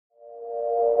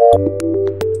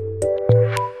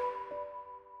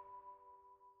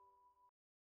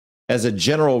As a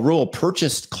general rule,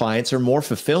 purchased clients are more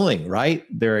fulfilling, right?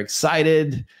 They're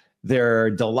excited, they're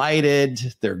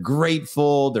delighted, they're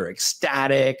grateful, they're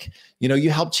ecstatic. You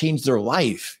help change their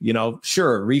life.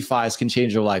 Sure, refis can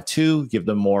change their life too, give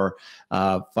them more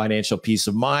financial peace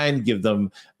of mind, give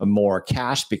them more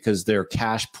cash because they're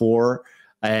cash poor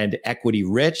and equity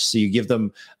rich. So you give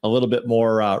them a little bit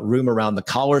more room around the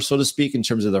collar, so to speak, in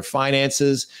terms of their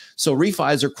finances. So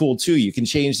refis are cool too. You can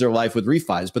change their life with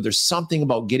refis, but there's something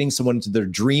about getting someone into their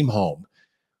dream home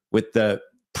with the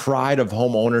pride of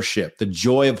home ownership, the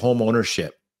joy of home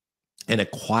ownership in a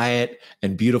quiet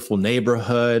and beautiful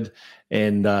neighborhood,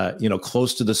 and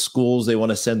close to the schools they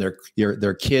want to send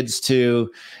their kids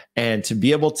to, and to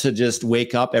be able to just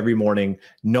wake up every morning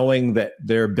knowing that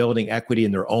they're building equity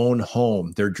in their own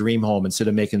home, their dream home, instead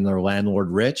of making their landlord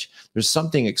rich. There's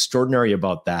something extraordinary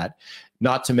about that.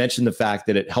 Not to mention the fact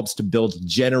that it helps to build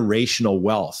generational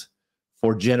wealth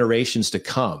for generations to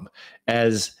come.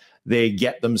 As they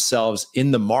get themselves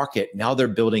in the market, now they're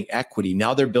building equity,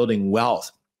 now they're building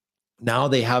wealth. Now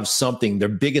they have something. Their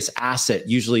biggest asset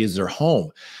usually is their home,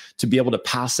 to be able to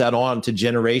pass that on to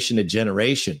generation.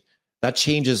 That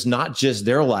changes not just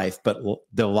their life, but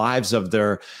the lives of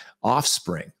their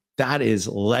offspring. That is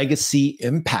legacy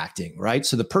impacting, right?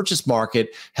 So the purchase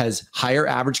market has higher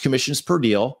average commissions per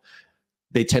deal.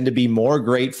 They tend to be more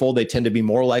grateful. They tend to be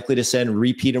more likely to send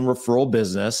repeat and referral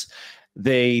business.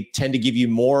 They tend to give you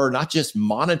more, not just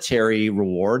monetary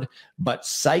reward, but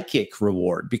psychic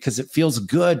reward, because it feels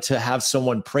good to have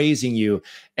someone praising you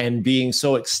and being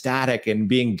so ecstatic and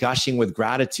being gushing with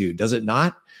gratitude. Does it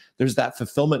not? There's that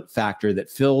fulfillment factor that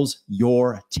fills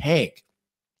your tank.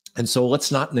 And so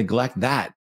let's not neglect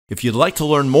that. If you'd like to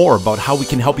learn more about how we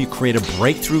can help you create a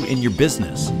breakthrough in your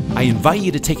business, I invite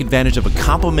you to take advantage of a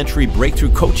complimentary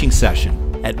breakthrough coaching session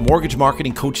at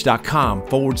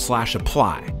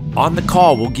mortgagemarketingcoach.com/apply. On the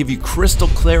call, we'll give you crystal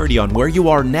clarity on where you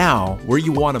are now, where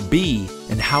you want to be,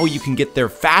 and how you can get there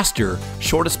faster,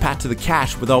 shortest path to the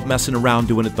cash without messing around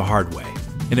doing it the hard way.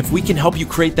 And if we can help you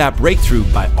create that breakthrough,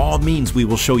 by all means, we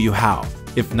will show you how.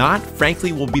 If not,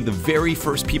 frankly, we'll be the very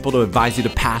first people to advise you to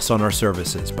pass on our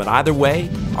services. But either way,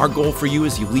 our goal for you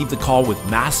is you leave the call with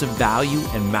massive value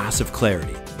and massive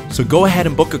clarity. So go ahead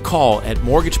and book a call at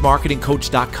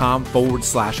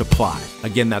mortgagemarketingcoach.com/apply.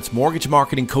 Again, that's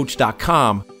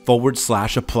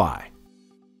mortgagemarketingcoach.com/apply.